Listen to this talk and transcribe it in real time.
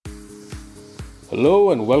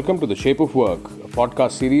Hello and welcome to The Shape of Work, a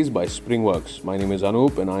podcast series by Springworks. My name is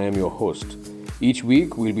Anup and I am your host. Each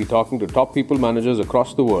week, we'll be talking to top people managers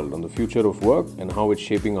across the world on the future of work and how it's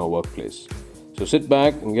shaping our workplace. So sit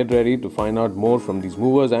back and get ready to find out more from these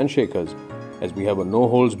movers and shakers as we have a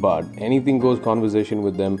no-holds-barred, anything-goes conversation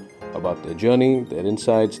with them about their journey, their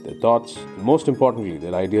insights, their thoughts, and most importantly,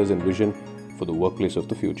 their ideas and vision for the workplace of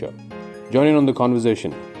the future. Join in on the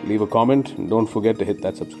conversation, leave a comment, and don't forget to hit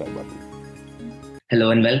that subscribe button. Hello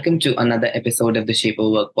and welcome to another episode of the Shape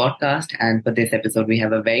of Work podcast. And for this episode, we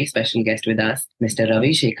have a very special guest with us, Mr.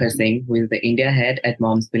 Ravi Shekhar Singh, who is the India head at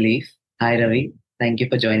Moms Belief. Hi, Ravi. Thank you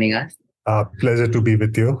for joining us. Pleasure to be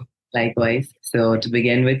with you. Likewise. So to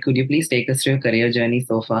begin with, could you please take us through your career journey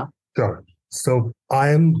so far? Sure. So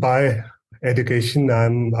I am by education,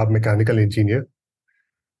 I'm a mechanical engineer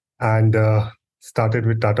and started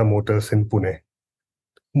with Tata Motors in Pune.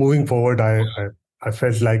 Moving forward, I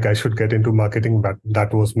felt like I should get into marketing, but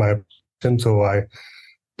that was my passion. So I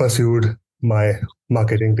pursued my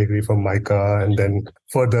marketing degree from MICA and then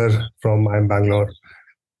further from IIM Bangalore,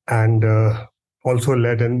 and also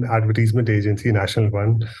led an advertisement agency, National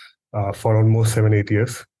One, for almost 7-8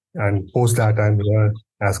 years. And post that, I'm here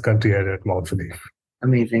as country head at Moms Belief.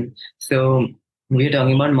 Amazing. So we were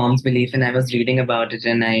talking about Moms Belief and I was reading about it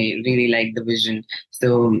and I really liked the vision.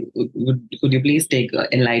 So could you please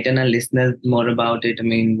enlighten our listeners more about it? I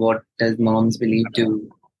mean, what does Moms Belief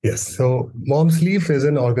do? Yes. So Moms Belief is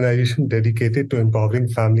an organization dedicated to empowering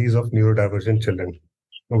families of neurodivergent children.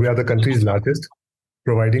 We are the country's largest,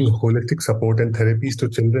 providing holistic support and therapies to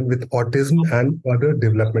children with autism and other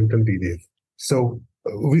developmental delays. So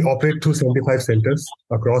we operate through 75 centers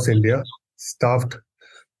across India, staffed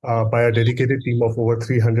by a dedicated team of over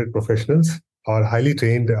 300 professionals. Our highly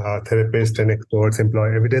trained therapists and experts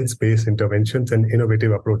employ evidence-based interventions and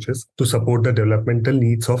innovative approaches to support the developmental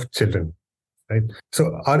needs of children. Right?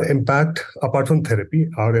 So our impact, apart from therapy,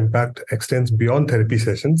 our impact extends beyond therapy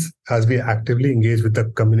sessions as we actively engage with the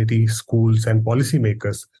community, schools, and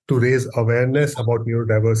policymakers to raise awareness about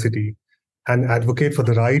neurodiversity and advocate for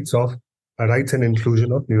the rights and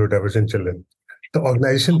inclusion of neurodivergent children. The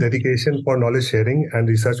organization's dedication for knowledge sharing and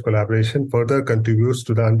research collaboration further contributes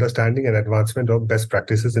to the understanding and advancement of best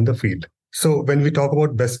practices in the field. So when we talk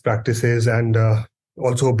about best practices and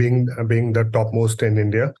also being the topmost in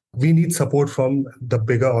India, we need support from the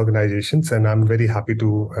bigger organizations. And I'm very happy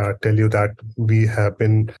to tell you that we have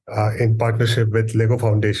been in partnership with Lego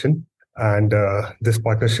Foundation. And this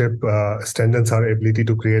partnership strengthens our ability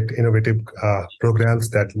to create innovative programs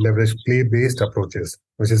that leverage play-based approaches,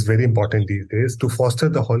 which is very important these days, to foster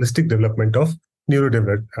the holistic development of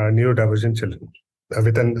neurodivergent children.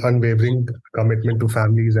 With an unwavering commitment to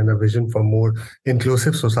families and a vision for more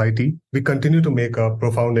inclusive society, we continue to make a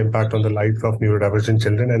profound impact on the lives of neurodivergent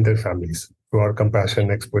children and their families. Through our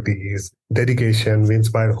compassion, expertise, dedication, we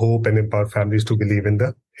inspire hope and empower families to believe in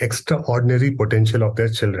the extraordinary potential of their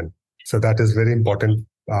children. So that is very important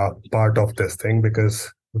part of this thing,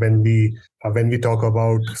 because when we talk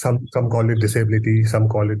about some call it disability, some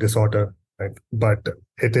call it disorder, right? But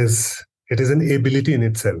it is an ability in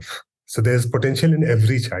itself. So there's potential in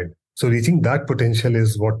every child. So reaching that potential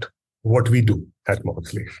is what we do at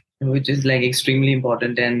Moms Belief. Which is extremely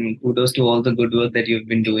important, and kudos to all the good work that you've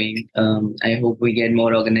been doing. I hope we get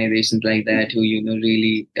more organizations like that who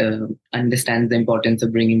really understand the importance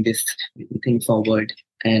of bringing this thing forward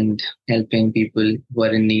and helping people who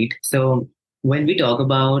are in need. So when we talk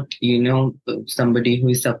about, somebody who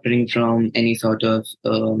is suffering from any sort of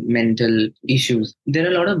mental issues, there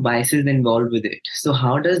are a lot of biases involved with it. So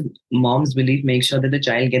how does Moms Belief make sure that the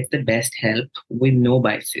child gets the best help with no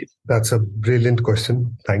biases? That's a brilliant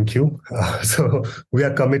question. Thank you. So we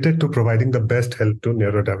are committed to providing the best help to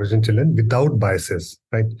neurodivergent children without biases.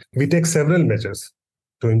 Right? We take several measures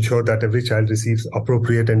to ensure that every child receives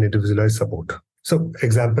appropriate and individualized support. So,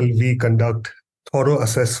 example, we conduct thorough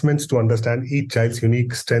assessments to understand each child's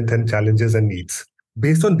unique strengths and challenges and needs.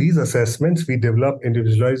 Based on these assessments, we develop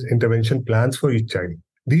individualized intervention plans for each child.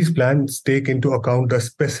 These plans take into account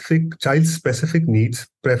the child's specific needs,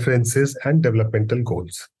 preferences, and developmental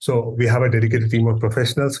goals. So we have a dedicated team of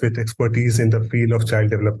professionals with expertise in the field of child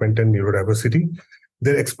development and neurodiversity.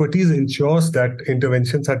 Their expertise ensures that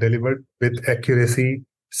interventions are delivered with accuracy,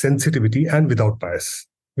 sensitivity, and without bias.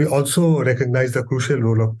 We also recognize the crucial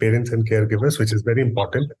role of parents and caregivers, which is very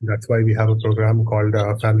important. That's why we have a program called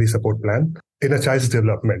Family Support Plan in a child's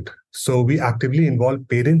development. So we actively involve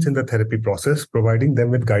parents in the therapy process, providing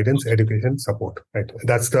them with guidance, education, support. Right,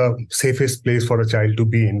 that's the safest place for a child to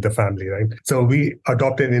be in the family. Right, so we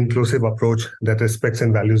adopt an inclusive approach that respects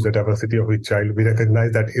and values the diversity of each child. We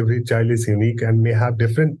recognize that every child is unique and may have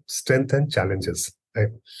different strengths and challenges. Right.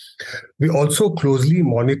 We also closely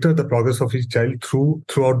monitor the progress of each child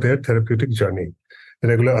throughout their therapeutic journey.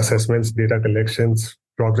 Regular assessments, data collections,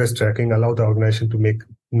 progress tracking allow the organization to make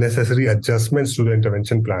necessary adjustments to the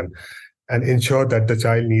intervention plan and ensure that the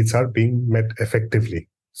child needs are being met effectively.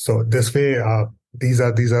 So this way, these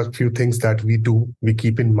are few things that we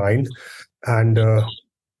keep in mind. And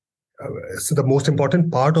so the most important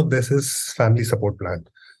part of this is family support plan,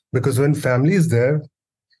 because when family is there,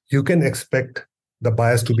 you can expect the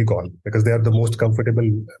bias to be gone, because they are the most comfortable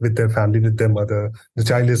with their family, with their mother. The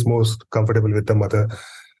child is most comfortable with the mother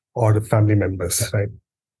or the family members, right?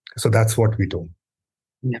 So that's what we do.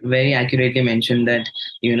 Yeah, very accurately mentioned that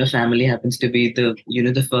family happens to be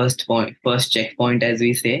the first checkpoint, as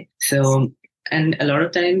we say. So, and a lot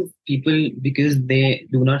of times people, because they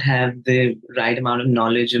do not have the right amount of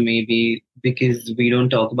knowledge, or maybe because we don't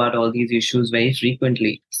talk about all these issues very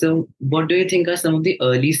frequently. So what do you think are some of the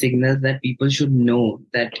early signals that people should know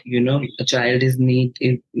that a child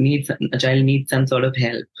needs some sort of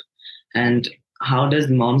help? And how does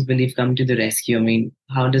mom's belief come to the rescue? I mean,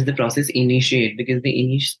 how does the process initiate? Because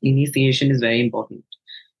the initiation is very important.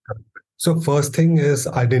 So first thing is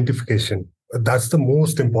identification. That's the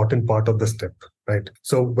most important part of the step, right?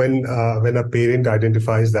 So when a parent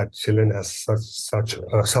identifies that children has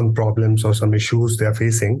some problems or some issues they are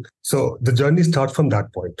facing, so the journey starts from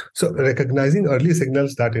that point. So recognizing early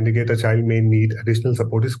signals that indicate a child may need additional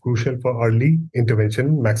support is crucial for early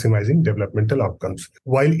intervention, maximizing developmental outcomes.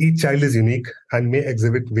 While each child is unique and may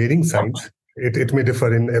exhibit varying signs, it may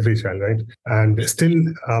differ in every child, right? And still,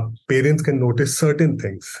 parents can notice certain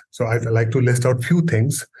things. So I'd like to list out few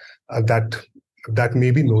things that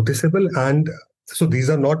may be noticeable. And so this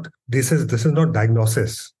is not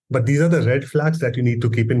diagnosis, but these are the red flags that you need to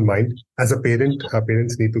keep in mind as a parent.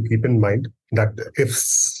 Parents need to keep in mind that if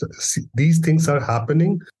these things are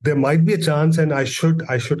happening, there might be a chance, and I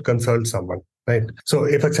should consult someone. Right. So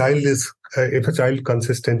if a child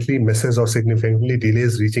consistently misses or significantly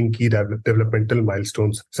delays reaching key developmental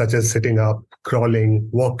milestones, such as sitting up, crawling,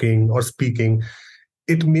 walking, or speaking,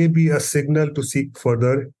 it may be a signal to seek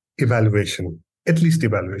further evaluation, at least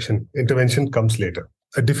evaluation. Intervention comes later.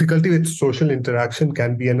 A difficulty with social interaction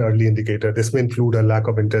can be an early indicator. This may include a lack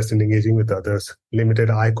of interest in engaging with others,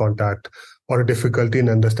 limited eye contact, or a difficulty in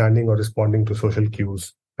understanding or responding to social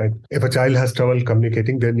cues. Right? If a child has trouble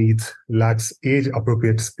communicating their needs, lacks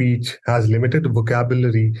age-appropriate speech, has limited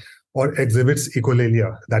vocabulary, or exhibits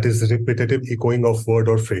echolalia, that is repetitive echoing of word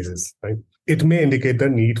or phrases, right? It may indicate the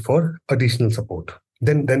need for additional support.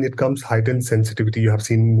 Then it comes heightened sensitivity. You have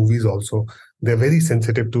seen movies also. They're very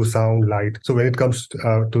sensitive to sound, light. So when it comes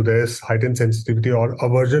to this heightened sensitivity or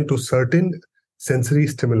aversion to certain sensory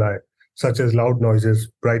stimuli, such as loud noises,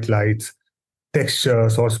 bright lights,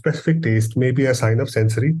 textures, or specific taste, may be a sign of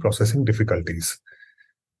sensory processing difficulties.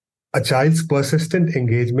 A child's persistent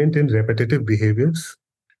engagement in repetitive behaviors,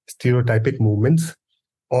 stereotypic movements,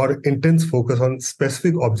 or intense focus on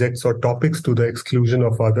specific objects or topics to the exclusion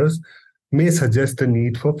of others may suggest the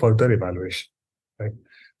need for further evaluation. Right?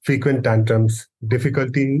 Frequent tantrums,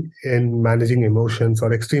 difficulty in managing emotions,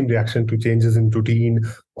 or extreme reaction to changes in routine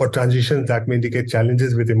or transitions that may indicate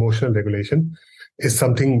challenges with emotional regulation is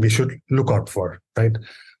something we should look out for. Right?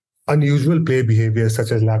 Unusual play behaviors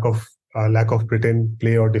such as lack of pretend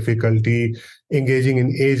play or difficulty engaging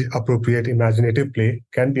in age-appropriate imaginative play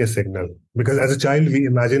can be a signal. Because as a child, we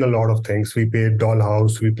imagine a lot of things. We play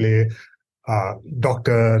dollhouse, we play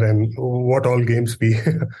doctor, and what all games we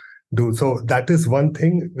do. So that is one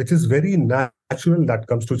thing which is very natural that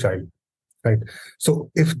comes to child, right?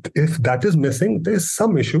 So if that is missing, there's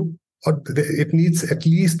some issue, or it needs at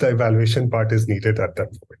least the evaluation part is needed at that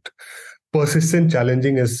point. Persistent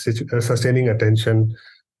challenging is sustaining attention,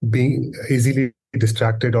 being easily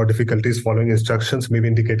distracted, or difficulties following instructions may be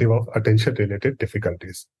indicative of attention-related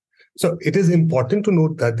difficulties. So it is important to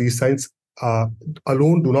note that these signs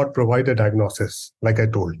alone do not provide a diagnosis, like I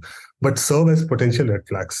told, but serve as potential red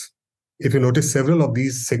flags. If you notice several of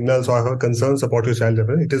these signals or have concerns about your child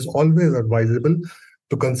development, it is always advisable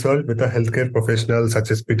to consult with a healthcare professional such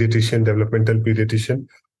as pediatrician, developmental pediatrician,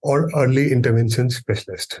 or early intervention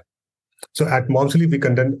specialist. So at Momsley, we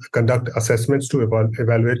conduct assessments to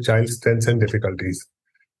evaluate child strengths and difficulties.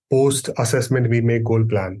 Post-assessment, we make goal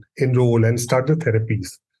plan, enroll, and start the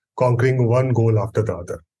therapies, conquering one goal after the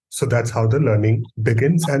other. So that's how the learning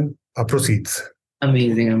begins and proceeds.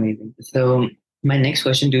 Amazing, amazing. So my next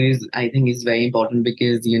question to you is, I think, is very important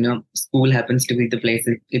because school happens to be the place.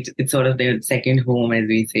 It's sort of their second home, as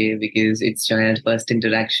we say, because it's child's first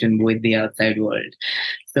interaction with the outside world.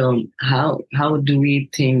 So how do we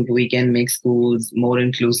think we can make schools more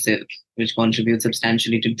inclusive, which contribute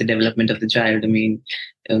substantially to the development of the child? I mean,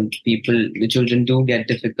 the children do get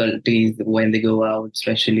difficulties when they go out,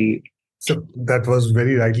 especially. So that was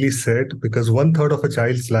very rightly said, because 1/3 of a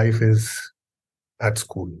child's life is at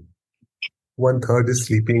school. 1/3 is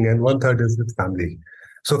sleeping and 1/3 is with family.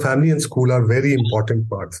 So family and school are very important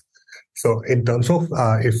parts. So in terms of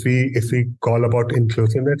if we call about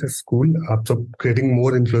inclusiveness at school, so creating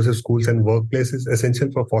more inclusive schools and workplaces is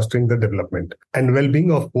essential for fostering the development and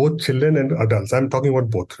well-being of both children and adults. I'm talking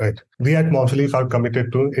about both, right? We at Moms Leaf are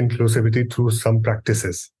committed to inclusivity through some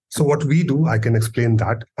practices. So what we do, I can explain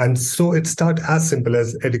that. And so it starts as simple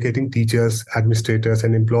as educating teachers, administrators,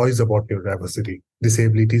 and employees about neurodiversity,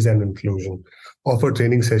 disabilities, and inclusion. Offer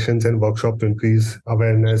training sessions and workshops to increase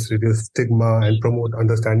awareness, reduce stigma, and promote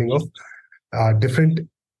understanding of different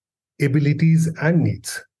abilities and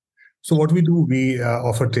needs. So what we do, we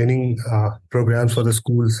offer training programs for the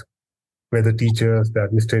schools where the teachers, the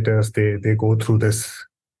administrators, they go through this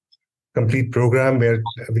complete program where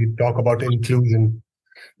we talk about inclusion.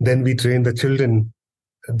 Then we train the children,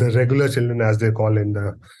 the regular children, as they call.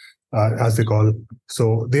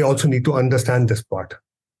 So they also need to understand this part,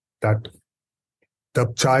 that the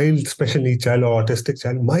child, special needs child or autistic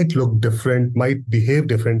child, might look different, might behave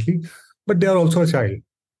differently, but they are also a child.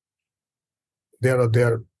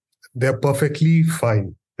 They're perfectly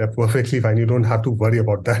fine. They're perfectly fine. You don't have to worry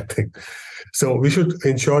about that thing. So we should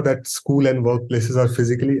ensure that school and workplaces are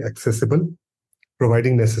physically accessible,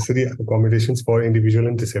 providing necessary accommodations for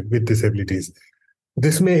individuals with disabilities.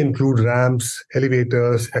 This may include ramps,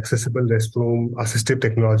 elevators, accessible restroom, assistive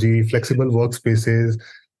technology, flexible workspaces,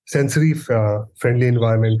 sensory-friendly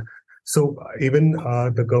environment. So even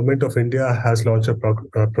the government of India has launched a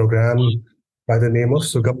program by the name of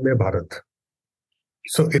Sugamya Bharat.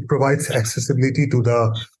 So it provides accessibility to the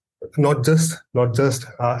not just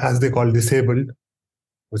as they call disabled,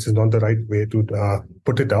 which is not the right way to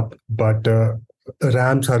put it up, but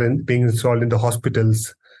ramps are being installed in the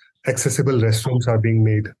hospitals. Accessible restrooms are being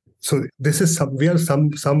made. So this is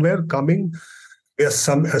somewhere coming. We are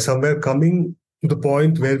somewhere coming to the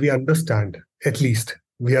point where we understand. At least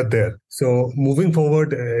we are there. So moving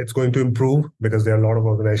forward, it's going to improve because there are a lot of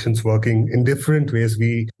organizations working in different ways.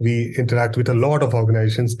 We interact with a lot of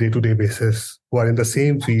organizations day-to-day basis who are in the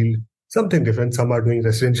same field. Something different. Some are doing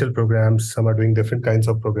residential programs. Some are doing different kinds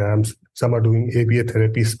of programs. Some are doing ABA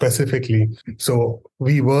therapy specifically. So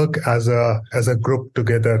we work as a group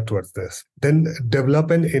together towards this. Then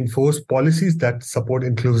develop and enforce policies that support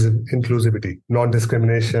inclusivity,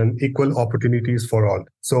 non-discrimination, equal opportunities for all.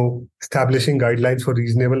 So establishing guidelines for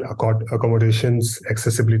reasonable accommodations,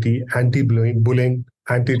 accessibility, anti-bullying,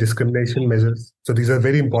 anti-discrimination measures. So these are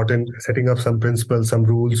very important, setting up some principles, some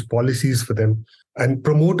rules, policies for them, and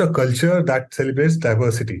promote a culture that celebrates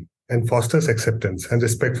diversity and fosters acceptance and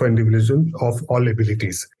respect for individuals of all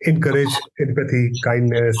abilities. Encourage empathy,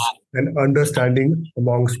 kindness, and understanding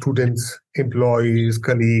among students, employees,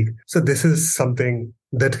 colleagues. So this is something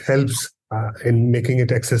that helps in making it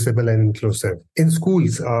accessible and inclusive. In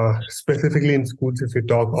schools, specifically in schools, if we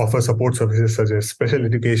talk, offer support services such as special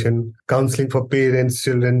education, counseling for parents,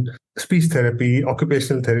 children, speech therapy,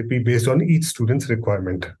 occupational therapy based on each student's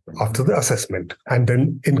requirement after the assessment. And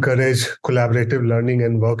then encourage collaborative learning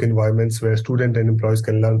and work environments where students and employees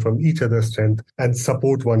can learn from each other's strength and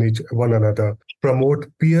support one another. Promote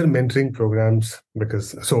peer mentoring programs,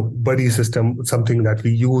 because buddy system, something that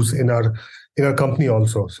we use in our company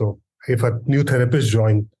also. So if a new therapist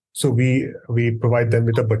joins, so we provide them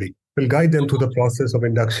with a buddy. We'll guide them through the process of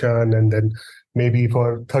induction, and then maybe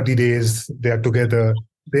for 30 days they are together.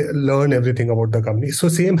 They learn everything about the company. So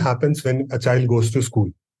same happens when a child goes to school.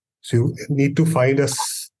 So you need to find a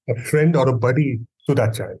friend or a buddy to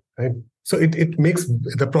that child, right? So it makes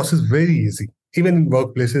the process very easy. Even in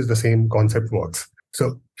workplaces, the same concept works.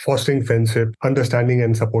 So fostering friendship, understanding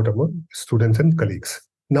and support among students and colleagues.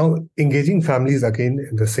 Now, engaging families, again,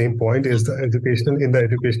 the same point is the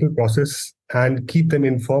educational process, and keep them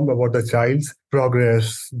informed about the child's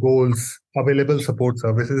progress, goals, available support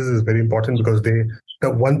services is very important, because the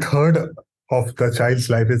 1/3 of the child's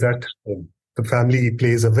life is at home. The family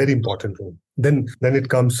plays a very important role. Then it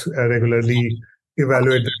comes regularly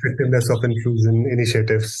evaluate the effectiveness of inclusion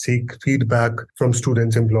initiatives, seek feedback from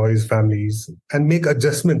students, employees, families, and make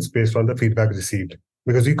adjustments based on the feedback received.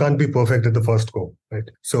 Because you can't be perfect at the first go, right?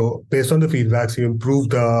 So based on the feedbacks, you improve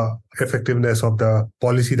the effectiveness of the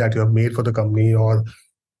policy that you have made for the company or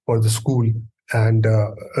for the school, and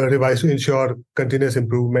revise to ensure continuous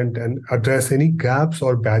improvement and address any gaps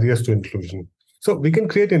or barriers to inclusion. So we can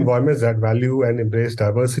create environments that value and embrace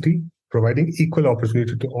diversity, providing equal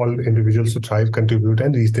opportunity to all individuals to thrive, contribute,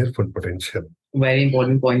 and reach their full potential. Very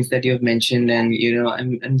important points that you have mentioned, and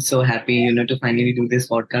I'm so happy to finally do this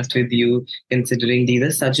podcast with you, considering these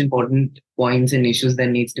are such important points and issues that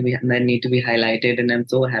need to be highlighted. And I'm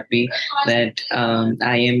so happy that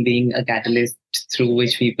I am being a catalyst through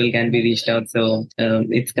which people can be reached out. So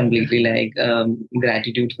it's completely like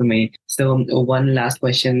gratitude for me. So one last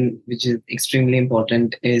question, which is extremely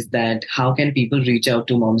important, is that how can people reach out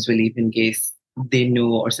to Moms Relief in case they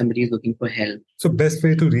know or somebody is looking for help? So best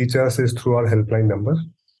way to reach us is through our helpline number.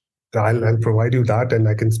 I'll provide you that, and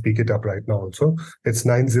I can speak it up right now also. It's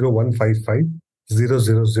 90155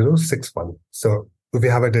 00061. So we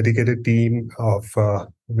have a dedicated team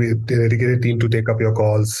to take up your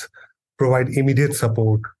calls, provide immediate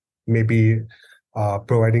support, maybe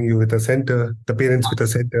providing you with a center, the parents with a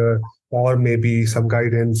center, or maybe some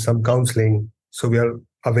guidance, some counseling. So we are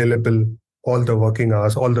available all the working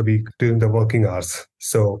hours, all the week during the working hours.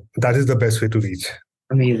 So that is the best way to reach.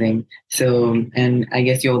 Amazing. So, and I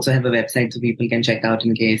guess you also have a website so people can check out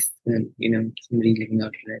in case, somebody's looking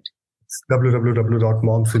out for it. It's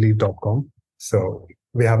www.momsrelief.com. So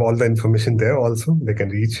we have all the information there also. They can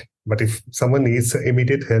reach. But if someone needs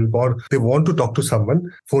immediate help or they want to talk to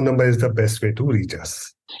someone, phone number is the best way to reach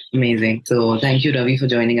us. Amazing. So thank you, Ravi, for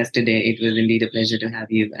joining us today. It was indeed a pleasure to have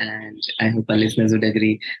you, and I hope our listeners would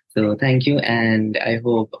agree. So thank you, and I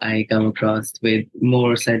hope I come across with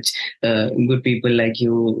more such good people like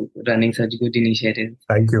you running such good initiatives.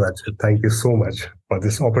 Thank you, Ajay. Thank you so much for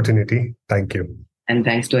this opportunity. Thank you. And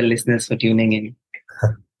thanks to our listeners for tuning in.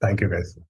 Thank you, guys.